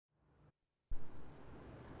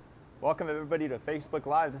Welcome everybody to Facebook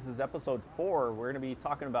Live. This is episode 4. We're going to be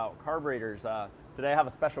talking about carburetors. Today I have a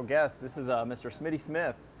special guest. This is Mr. Smitty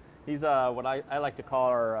Smith. He's what I like to call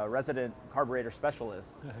our resident carburetor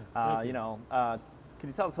specialist. Could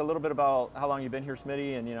you tell us a little bit about how long you've been here,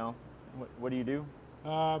 Smitty, and what do you do?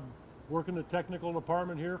 Work in the technical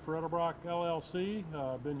department here for Edelbrock LLC.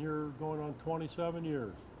 Been here going on 27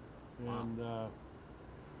 years. And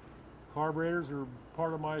carburetors are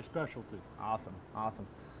part of my specialty. Awesome, awesome.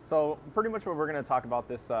 So pretty much what we're going to talk about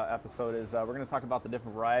this episode is we're going to talk about the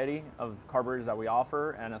different variety of carburetors that we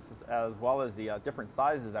offer, and as well as the different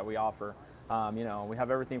sizes that we offer. We have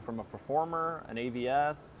everything from a Performer, an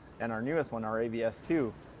AVS, and our newest one, our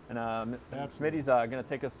AVS2. And Smitty's going to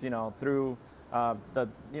take us, through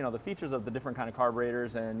the features of the different kind of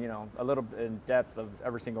carburetors, and a little in depth of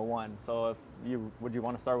every single one. So would you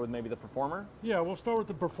want to start with maybe the Performer? Yeah, we'll start with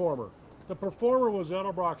the Performer. The Performer was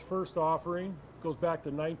Edelbrock's first offering. Goes back to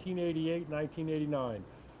 1988,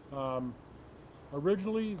 1989.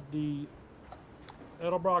 Originally, the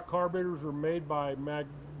Edelbrock carburetors were made by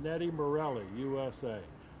Magneti Marelli, USA.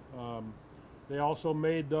 They also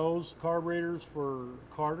made those carburetors for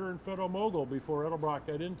Carter and Federal-Mogul before Edelbrock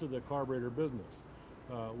got into the carburetor business.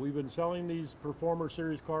 We've been selling these Performer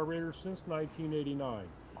series carburetors since 1989.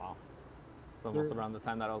 Wow. It's almost around the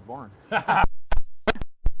time that I was born.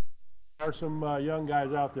 There are some young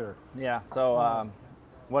guys out there. Yeah, so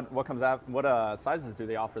what comes out, what sizes do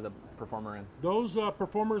they offer the Performer in? Those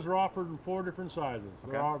Performers are offered in 4 different sizes.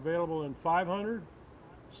 Okay. They're available in 500,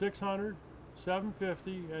 600,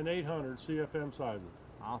 750, and 800 CFM sizes.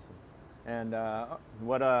 Awesome. And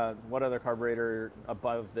what other carburetor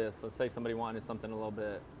above this? Let's say somebody wanted something a little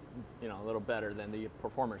bit, a little better than the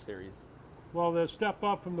Performer series. Well, the step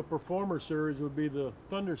up from the Performer series would be the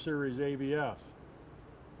Thunder Series AVS.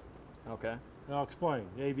 Okay. I'll explain.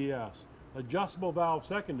 AVS. Adjustable valve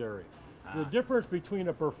secondary. The difference between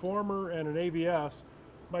a Performer and an AVS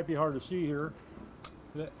might be hard to see here.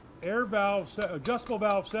 The adjustable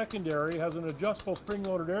valve secondary has an adjustable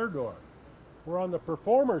spring-loaded air door. Where on the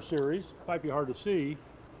Performer series, might be hard to see,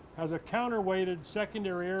 has a counterweighted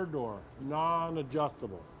secondary air door,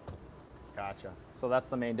 non-adjustable. Gotcha. So that's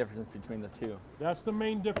the main difference between the two. That's the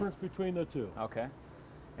main difference between the two. Okay.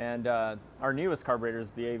 And our newest carburetor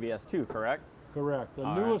is the AVS2, correct? Correct.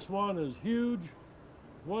 The newest one is huge.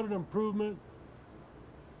 What an improvement.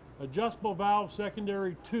 Adjustable valve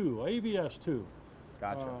secondary 2, AVS2.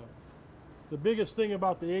 Gotcha. The biggest thing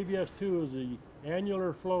about the AVS2 is the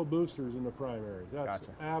annular flow boosters in the primaries. That's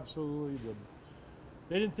Gotcha. Absolutely good.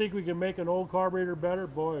 They didn't think we could make an old carburetor better.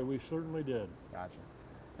 Boy, we certainly did. Gotcha.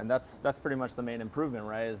 And that's pretty much the main improvement,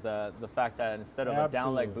 right? Is the fact that instead of Absolutely. a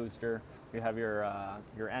down leg booster, you have your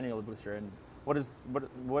annular booster. And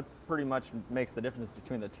what pretty much makes the difference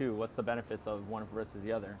between the two? What's the benefits of one versus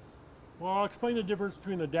the other? Well, I'll explain the difference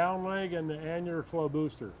between the down leg and the annular flow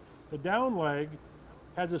booster. The down leg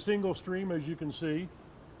has a single stream, as you can see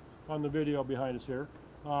on the video behind us here.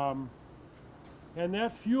 And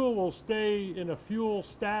that fuel will stay in a fuel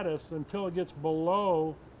status until it gets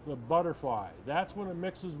below the butterfly. That's when it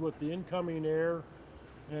mixes with the incoming air,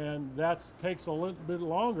 and that takes a little bit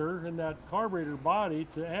longer in that carburetor body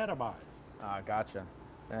to atomize. Gotcha.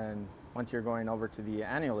 And once you're going over to the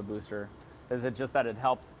annular booster, is it just that it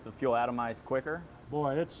helps the fuel atomize quicker?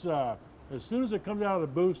 Boy, it's as soon as it comes out of the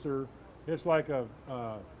booster, it's like a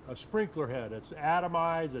sprinkler head. It's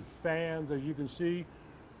atomized, it fans, as you can see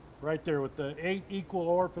right there with the 8 equal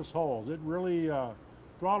orifice holes. It really,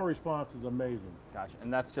 throttle response is amazing. Gotcha.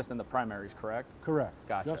 And that's just in the primaries, correct? Correct.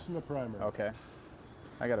 Gotcha. Just in the primary. Okay.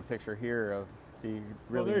 I got a picture here of, so you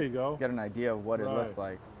really there you go. get an idea of what it looks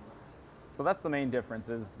like. So that's the main difference,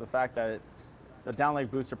 is the fact that the down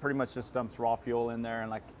leg booster pretty much just dumps raw fuel in there,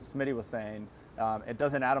 and like Smitty was saying, it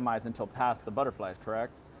doesn't atomize until past the butterflies,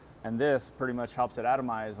 correct? And this pretty much helps it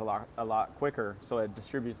atomize a lot quicker, so it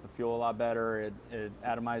distributes the fuel a lot better, it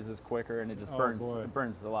atomizes quicker, and it just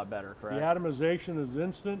burns a lot better, correct? The atomization is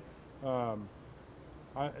instant.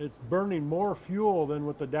 It's burning more fuel than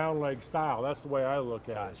with the down leg style. That's the way I look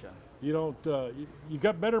at it. You don't, you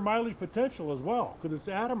got better mileage potential as well, because it's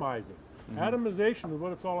atomizing. Atomization is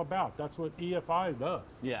what it's all about. That's what EFI does.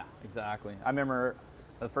 Yeah, exactly. I remember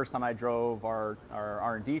the first time I drove our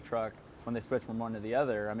R&D truck, when they switch from one to the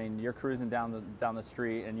other. I mean, you're cruising down the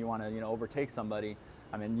street and you want to overtake somebody.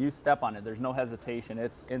 I mean, you step on it. There's no hesitation.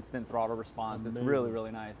 It's instant throttle response. Amazing. It's really,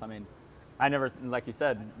 really nice. I mean, I never, like you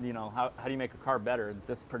said, how do you make a car better?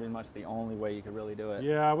 This is pretty much the only way you could really do it.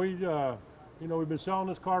 Yeah, we've been selling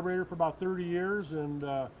this carburetor for about 30 years, and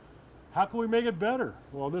how can we make it better?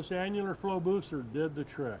 Well, this annular flow booster did the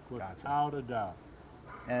trick, without a doubt.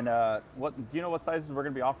 And what do you know what sizes we're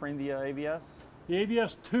going to be offering the AVS? The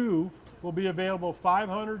AVS 2 will be available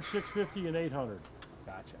 500, 650, and 800.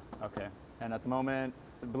 Gotcha. Okay. And at the moment,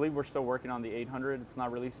 I believe we're still working on the 800. It's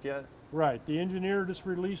not released yet. Right. The engineer just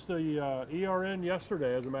released the ERN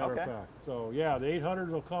yesterday, as a matter of fact. So yeah, the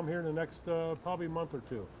 800 will come here in the next probably month or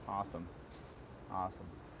two. Awesome. Awesome.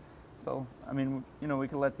 So, I mean, you know, we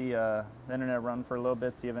could let the internet run for a little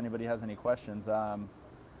bit, see if anybody has any questions.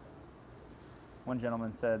 One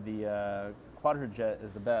gentleman said the Quadrajet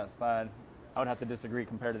is the best. I would have to disagree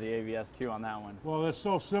compared to the AVS2 on that one. Well, it's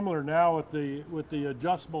so similar now with the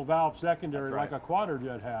adjustable valve secondary, right. like a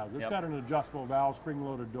Quadrajet has. It's Yep. got an adjustable valve,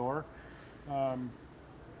 spring-loaded door.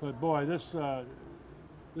 But boy, this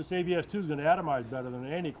AVS2 is going to atomize better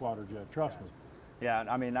than any Quadrajet. Trust me. Yeah,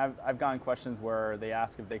 I mean, I've gotten questions where they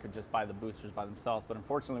ask if they could just buy the boosters by themselves, but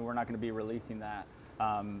unfortunately, we're not going to be releasing that.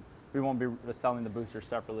 We won't be selling the boosters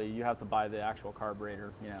separately. You have to buy the actual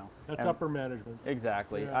carburetor, you know. That's upper management.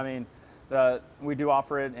 Exactly. Yeah. I mean, we do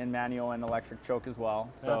offer it in manual and electric choke as well.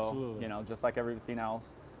 So, Absolutely. you know, just like everything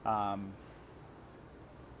else.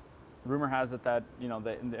 Rumor has it that, you know,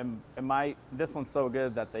 this one's so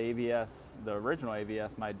good that the AVS, the original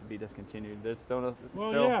AVS, might be discontinued. There's still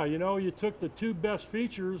Yeah, you know, you took the two best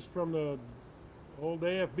features from the old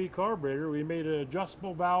AFB carburetor. We made an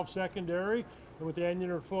adjustable valve secondary and with the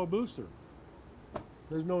annular flow booster.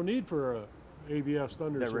 There's no need for a AVS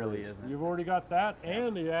Thunder There Series. really isn't. You've already got that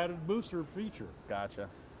and the added booster feature. Gotcha.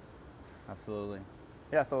 Absolutely.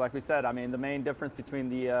 Yeah, so like we said, I mean, the main difference between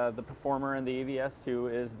the Performer and the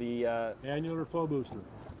AVS2 is the Annular flow booster.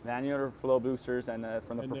 annular flow boosters, and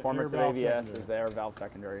from the And the Performer air to the valve AVS secondary. is the air valve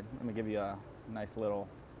secondary. Let me give you a nice little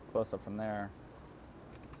close-up from there.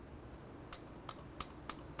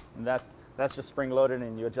 And that's just spring-loaded,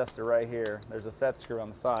 and you adjust it right here. There's a set screw on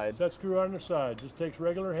the side. Set screw on the side. Just takes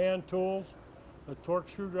regular hand tools, a torque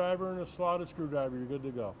screwdriver, and a slotted screwdriver. You're good to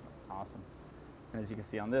go. Awesome. And as you can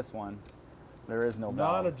see on this one, there is no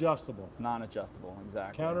valve. Non-adjustable. Non-adjustable,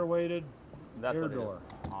 exactly. Counterweighted. That's air what it door.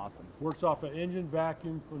 is. Awesome. Works off an engine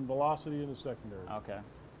vacuum and velocity in the secondary. Okay.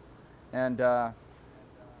 And let's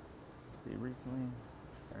see, recently,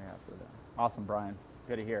 very happy with that. Awesome, Brian.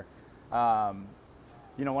 Good to hear.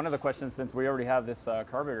 You know, one of the questions, since we already have this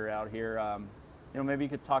carburetor out here, you know, maybe you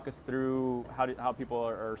could talk us through how people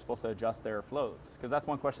are supposed to adjust their floats, because that's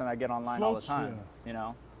one question I get online all the Floats, time. You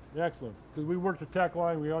know. Excellent, because we work the tech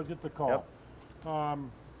line, we always get the call. Yep.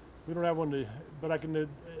 We don't have one to, but I can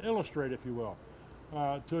illustrate, if you will.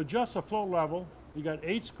 To adjust the float level, you got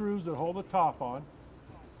 8 screws that hold the top on,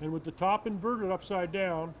 and with the top inverted upside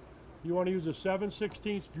down, you want to use a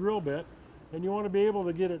 7/16 drill bit, and you want to be able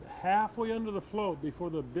to get it halfway under the float before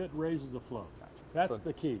the bit raises the float. Gotcha. That's So-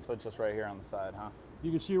 the key. So just right here on the side, huh?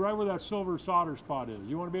 You can see right where that silver solder spot is.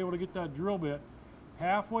 You want to be able to get that drill bit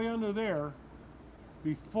halfway under there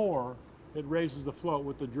before it raises the float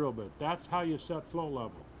with the drill bit. That's how you set float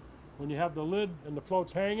level. When you have the lid and the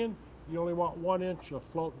float's hanging, you only want 1 inch of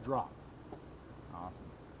float drop. Awesome.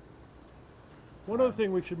 One other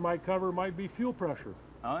thing we might cover might be fuel pressure.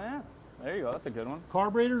 Oh yeah, there you go. That's a good one.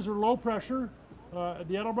 Carburetors are low pressure. The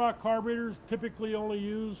Edelbrock carburetors typically only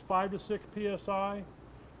use 5 to 6 psi,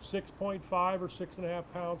 6.5 or 6.5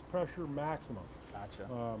 pounds pressure maximum. Gotcha.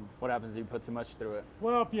 What happens if you put too much through it?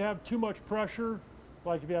 Well, if you have too much pressure,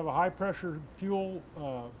 like if you have a high pressure fuel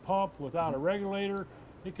pump without a regulator,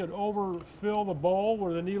 it could overfill the bowl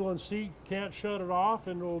where the needle and seat can't shut it off,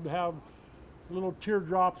 and it'll have little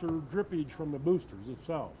teardrops or drippage from the boosters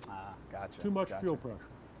itself. Ah, gotcha. Too much gotcha. fuel pressure.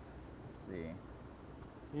 Let's see.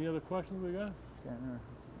 Any other questions we got?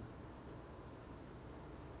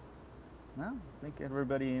 No, I think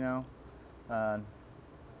everybody, you know.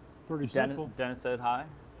 Pretty simple. Dennis said hi.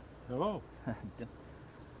 Hello. No,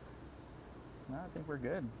 I think we're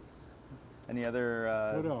good. Any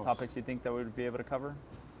other What else? topics you think that we would be able to cover?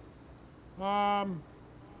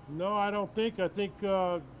 No, I don't think. I think,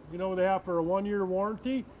 you know, they offer a 1-year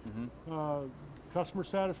warranty. Customer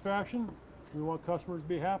satisfaction. We want customers to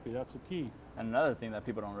be happy. That's the key. And another thing that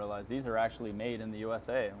people don't realize, these are actually made in the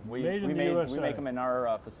USA. We Made in the We USA. make them in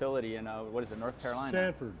our facility in, what is it, North Carolina?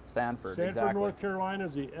 Sanford. Sanford, Sanford, exactly. North Carolina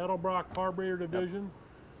is the Edelbrock Carburetor division.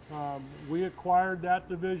 We acquired that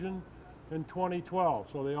division in 2012,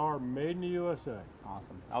 so they are made in the USA.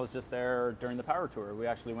 Awesome. I was just there during the power tour. We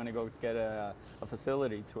actually went to go get a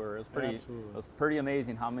facility tour. It was pretty. Absolutely. It was pretty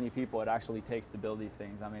amazing how many people it actually takes to build these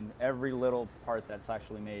things. I mean, every little part that's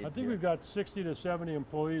actually made. I think here. we've got 60 to 70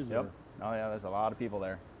 employees there. Yep. Oh yeah, there's a lot of people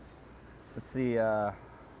there. Let's see. What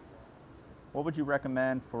would you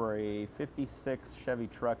recommend for a '56 Chevy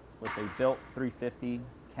truck with a built 350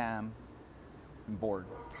 cam and board?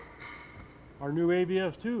 Our new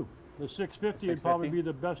AVS2, the 650 would probably 650? be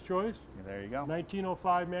the best choice. There you go.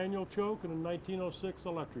 1905 manual choke and a 1906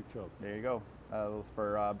 electric choke. There you go. Those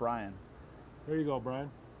for Brian. There you go,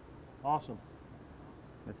 Brian. Awesome.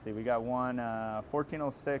 Let's see, we got one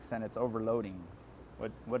 1406 and it's overloading.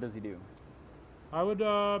 What does he do? I would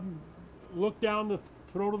look down the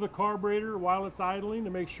throat of the carburetor while it's idling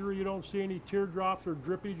to make sure you don't see any teardrops or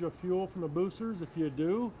drippage of fuel from the boosters. If you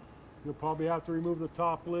do, you'll probably have to remove the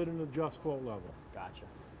top lid and adjust float level. Gotcha.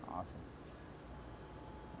 Awesome.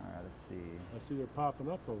 All right, let's see. I see they're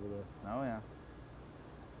popping up over there. Oh yeah.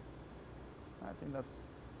 I think that's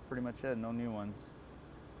pretty much it. No new ones.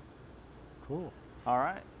 Cool. All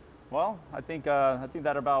right. Well, I think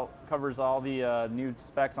that about covers all the new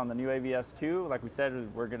specs on the new AVS2. Like we said,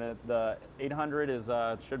 the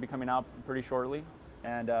 800 should be coming out pretty shortly,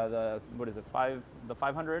 and the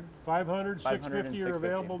 500? 500, 500 650 are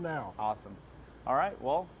available now. Awesome. All right.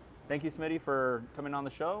 Well, thank you, Smitty, for coming on the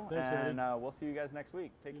show, Thanks, and Eddie. we'll see you guys next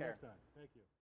week. Take care. Next time. Thank you.